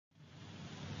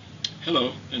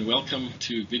Hello and welcome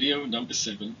to video number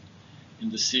 7 in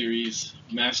the series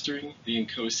Mastering the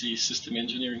INCOSE System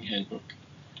Engineering Handbook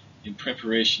in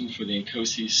preparation for the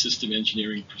INCOSE System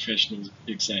Engineering Professional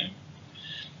Exam.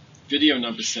 Video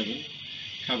number 7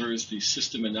 covers the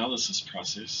system analysis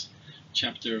process,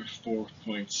 chapter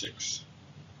 4.6.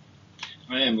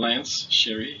 I am Lance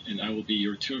Sherry and I will be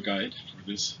your tour guide for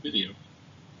this video.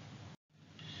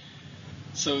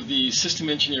 So the System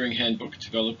Engineering Handbook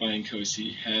developed by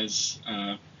INCOSE has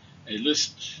a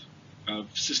list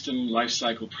of system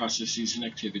lifecycle processes and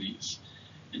activities.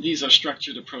 And these are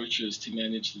structured approaches to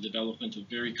manage the development of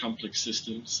very complex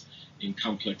systems in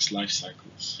complex life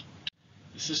cycles.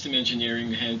 The System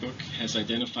Engineering Handbook has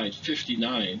identified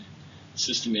 59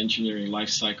 system engineering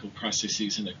lifecycle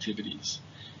processes and activities.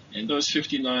 And those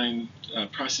 59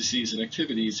 processes and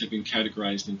activities have been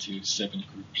categorized into 7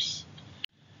 groups.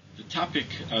 The topic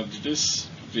of this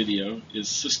video is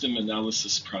system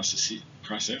analysis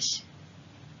process.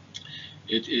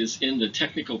 It is in the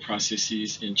technical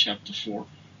processes in chapter 4.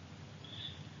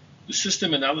 The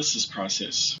system analysis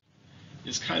process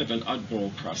is kind of an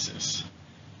oddball process.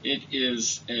 It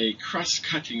is a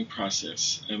cross-cutting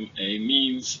process, a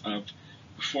means of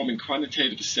performing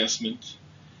quantitative assessment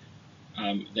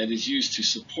that is used to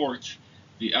support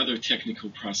the other technical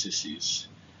processes.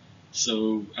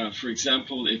 So, for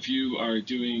example, if you are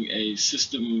doing a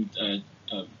system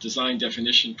design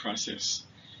definition process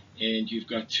and you've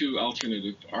got 2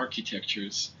 alternative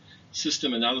architectures,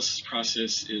 system analysis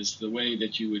process is the way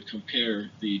that you would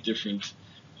compare the different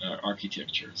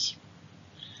architectures.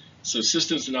 So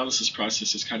systems analysis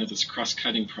process is kind of this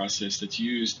cross-cutting process that's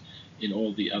used in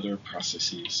all the other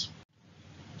processes.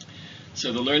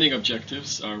 So the learning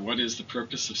objectives are: what is the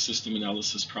purpose of system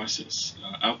analysis process,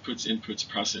 outputs, inputs,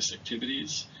 process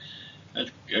activities,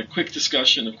 a quick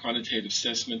discussion of quantitative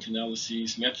assessment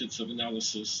analyses, methods of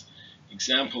analysis,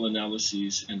 example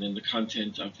analyses, and then the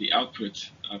content of the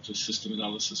output of the system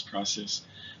analysis process,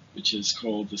 which is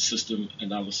called the System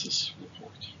Analysis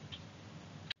Report.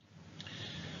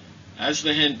 As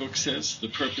the handbook says, the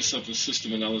purpose of the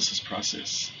system analysis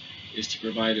process is to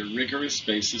provide a rigorous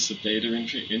basis of data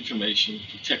information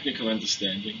for technical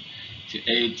understanding to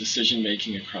aid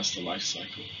decision-making across the life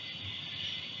cycle.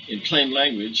 In plain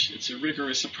language, it's a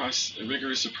rigorous approach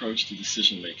to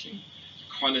decision-making,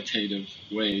 a quantitative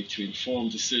way to inform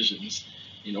decisions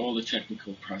in all the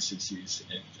technical processes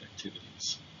and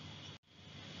activities.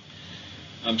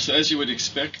 So as you would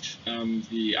expect,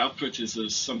 the output is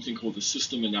something called the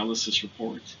System Analysis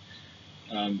Report.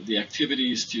 The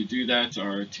activities to do that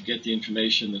are to get the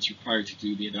information that's required to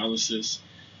do the analysis,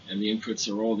 and the inputs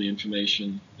are all the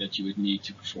information that you would need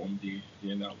to perform the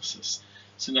analysis.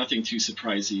 So nothing too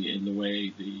surprising in the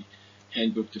way the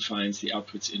handbook defines the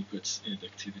outputs, inputs, and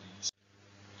activities.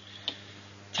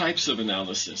 Types of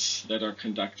analysis that are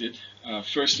conducted.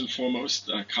 First and foremost,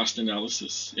 cost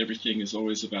analysis. Everything is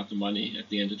always about the money at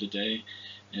the end of the day,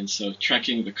 and so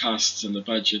tracking the costs and the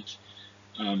budget.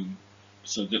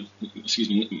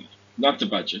 Not the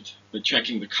budget, but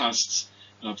checking the costs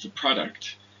of the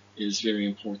product is very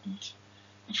important.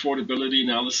 Affordability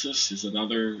analysis is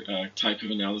another type of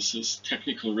analysis.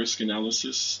 Technical risk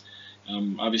analysis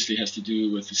obviously has to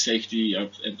do with the safety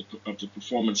of the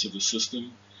performance of the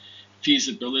system.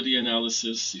 Feasibility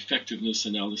analysis, effectiveness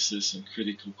analysis, and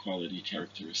critical quality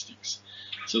characteristics.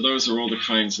 So those are all the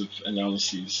kinds of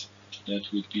analyses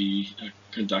that would be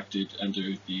conducted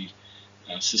under the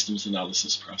systems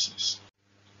analysis process.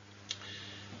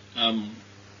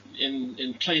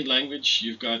 In plain language,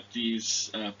 you've got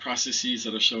these processes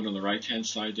that are shown on the right-hand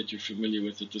side that you're familiar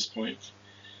with at this point.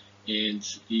 And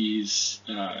these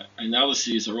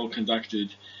analyses are all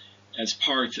conducted as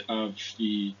part of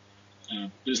the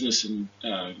business and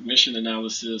mission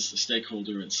analysis, the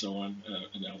stakeholder, and so on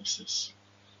analysis.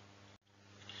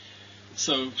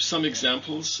 So some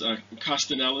examples,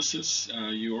 cost analysis,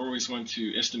 you always want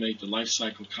to estimate the life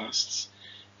cycle costs.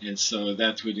 And so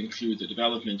that would include the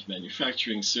development,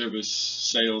 manufacturing, service,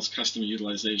 sales, customer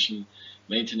utilization,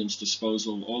 maintenance,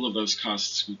 disposal. All of those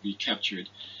costs would be captured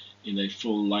in a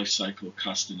full life cycle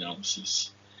cost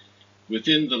analysis.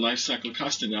 Within the life cycle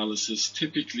cost analysis,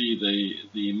 typically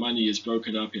the money is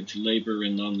broken up into labor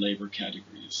and non-labor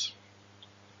categories.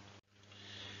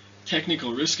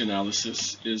 Technical risk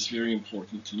analysis is very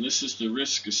important, and this is the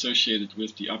risk associated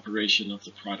with the operation of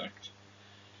the product.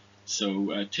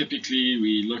 So typically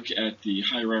we look at the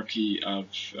hierarchy of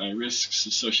risks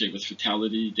associated with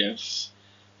fatality, deaths,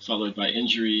 followed by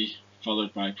injury,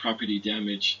 followed by property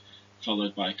damage,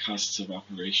 followed by costs of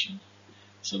operation.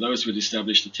 So those would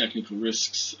establish the technical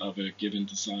risks of a given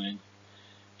design.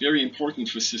 very important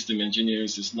for system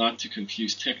engineers is not to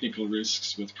confuse technical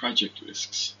risks with project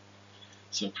risks.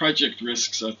 So project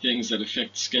risks are things that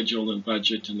affect schedule and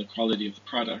budget and the quality of the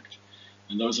product,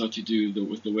 and those are to do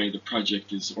with the way the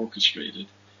project is orchestrated.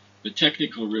 But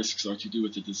technical risks are to do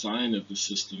with the design of the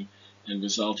system and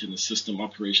result in the system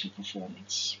operational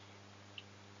performance.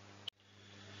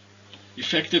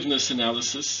 Effectiveness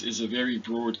analysis is a very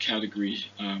broad category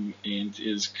and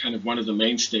is kind of one of the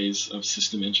mainstays of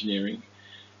system engineering.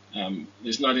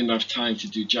 There's not enough time to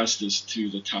do justice to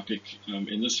the topic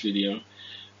in this video,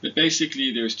 but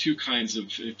basically there's two kinds of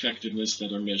effectiveness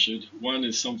that are measured. One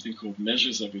is something called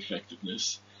measures of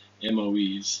effectiveness,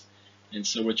 MOEs. And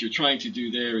so what you're trying to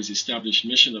do there is establish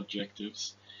mission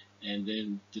objectives and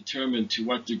then determine to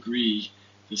what degree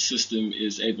the system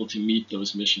is able to meet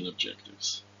those mission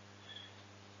objectives.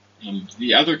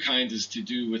 The other kind is to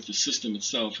do with the system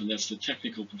itself, and that's the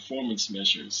technical performance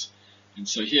measures. And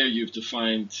so here you've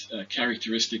defined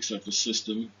characteristics of the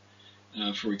system,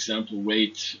 for example,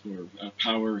 weight or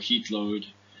power, heat load,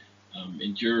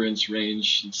 endurance,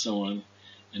 range, and so on.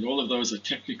 And all of those are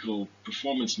technical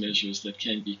performance measures that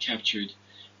can be captured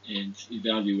and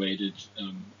evaluated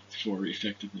for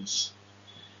effectiveness.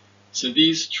 So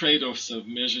these trade-offs of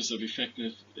measures of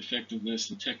effectiveness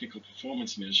and technical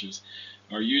performance measures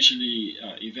are usually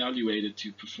evaluated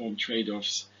to perform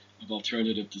trade-offs of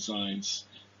alternative designs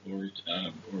or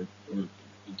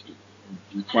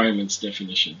requirements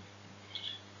definition.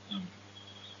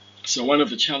 So one of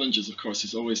the challenges, of course,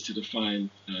 is always to define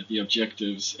the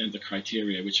objectives and the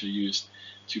criteria which are used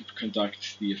to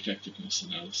conduct the effectiveness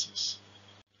analysis.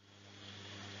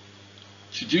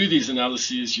 To do these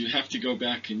analyses, you have to go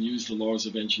back and use the laws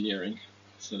of engineering.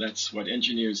 So that's what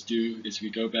engineers do, is we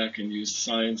go back and use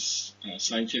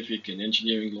scientific and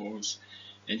engineering laws.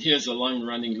 And here's a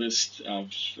long-running list of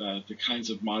the kinds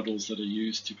of models that are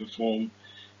used to perform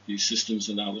these systems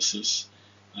analysis.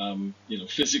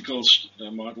 Physical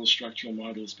models, structural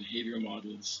models, behavior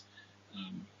models,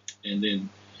 and then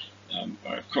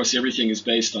of course everything is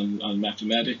based on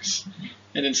mathematics,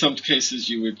 and in some cases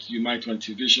you might want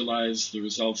to visualize the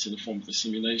results in the form of a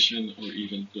simulation or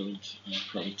even build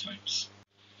prototypes.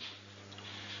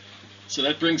 So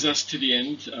that brings us to the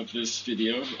end of this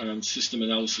video on system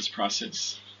analysis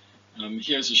process.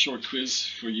 Here's a short quiz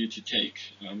for you to take,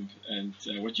 and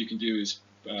what you can do is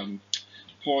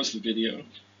pause the video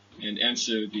and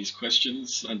answer these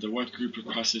questions. Under what group of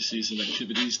processes and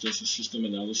activities does the system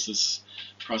analysis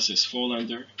process fall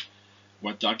under?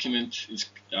 What document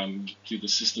do the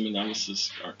system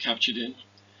analysis are captured in?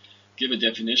 Give a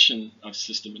definition of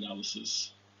system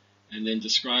analysis, and then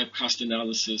describe cost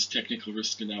analysis, technical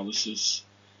risk analysis,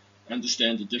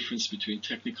 understand the difference between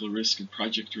technical risk and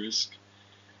project risk,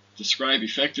 describe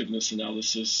effectiveness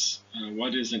analysis,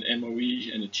 what is an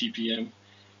MOE and a TPM,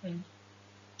 and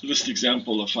list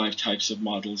example of 5 types of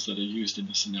models that are used in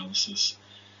this analysis.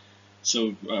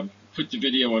 So put the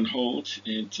video on hold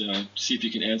and see if you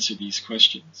can answer these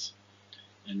questions.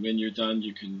 And when you're done,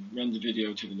 you can run the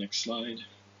video to the next slide.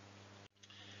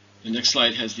 The next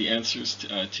slide has the answers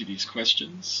to these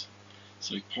questions.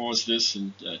 So pause this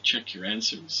and check your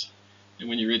answers. And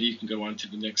when you're ready, you can go on to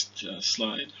the next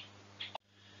slide.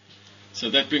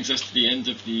 So that brings us to the end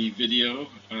of the video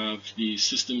of the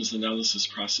systems analysis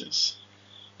process.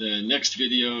 The next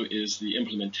video is the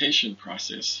implementation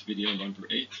process, video number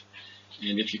 8.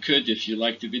 And if you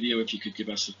liked the video, if you could give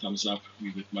us a thumbs up, we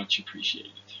would much appreciate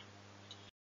it.